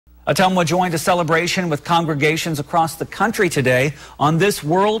Ottumwa joined a celebration with congregations across the country today on this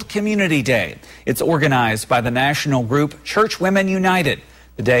World Community Day. It's organized by the national group Church Women United.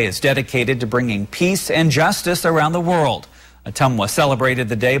 The day is dedicated to bringing peace and justice around the world. Ottumwa celebrated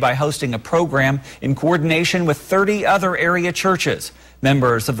the day by hosting a program in coordination with 30 other area churches.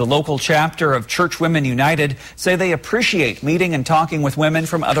 Members of the local chapter of Church Women United say they appreciate meeting and talking with women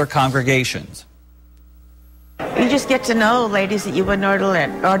from other congregations. You just get to know ladies that you wouldn't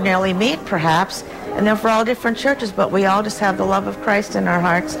ordinarily meet, perhaps, and they're for all different churches, but we all just have the love of Christ in our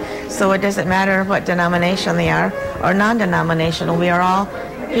hearts, so it doesn't matter what denomination they are or non-denominational. We are all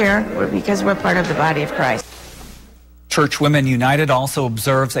here because we're part of the body of Christ. Church Women United also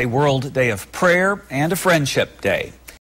observes a World Day of Prayer and a Friendship Day.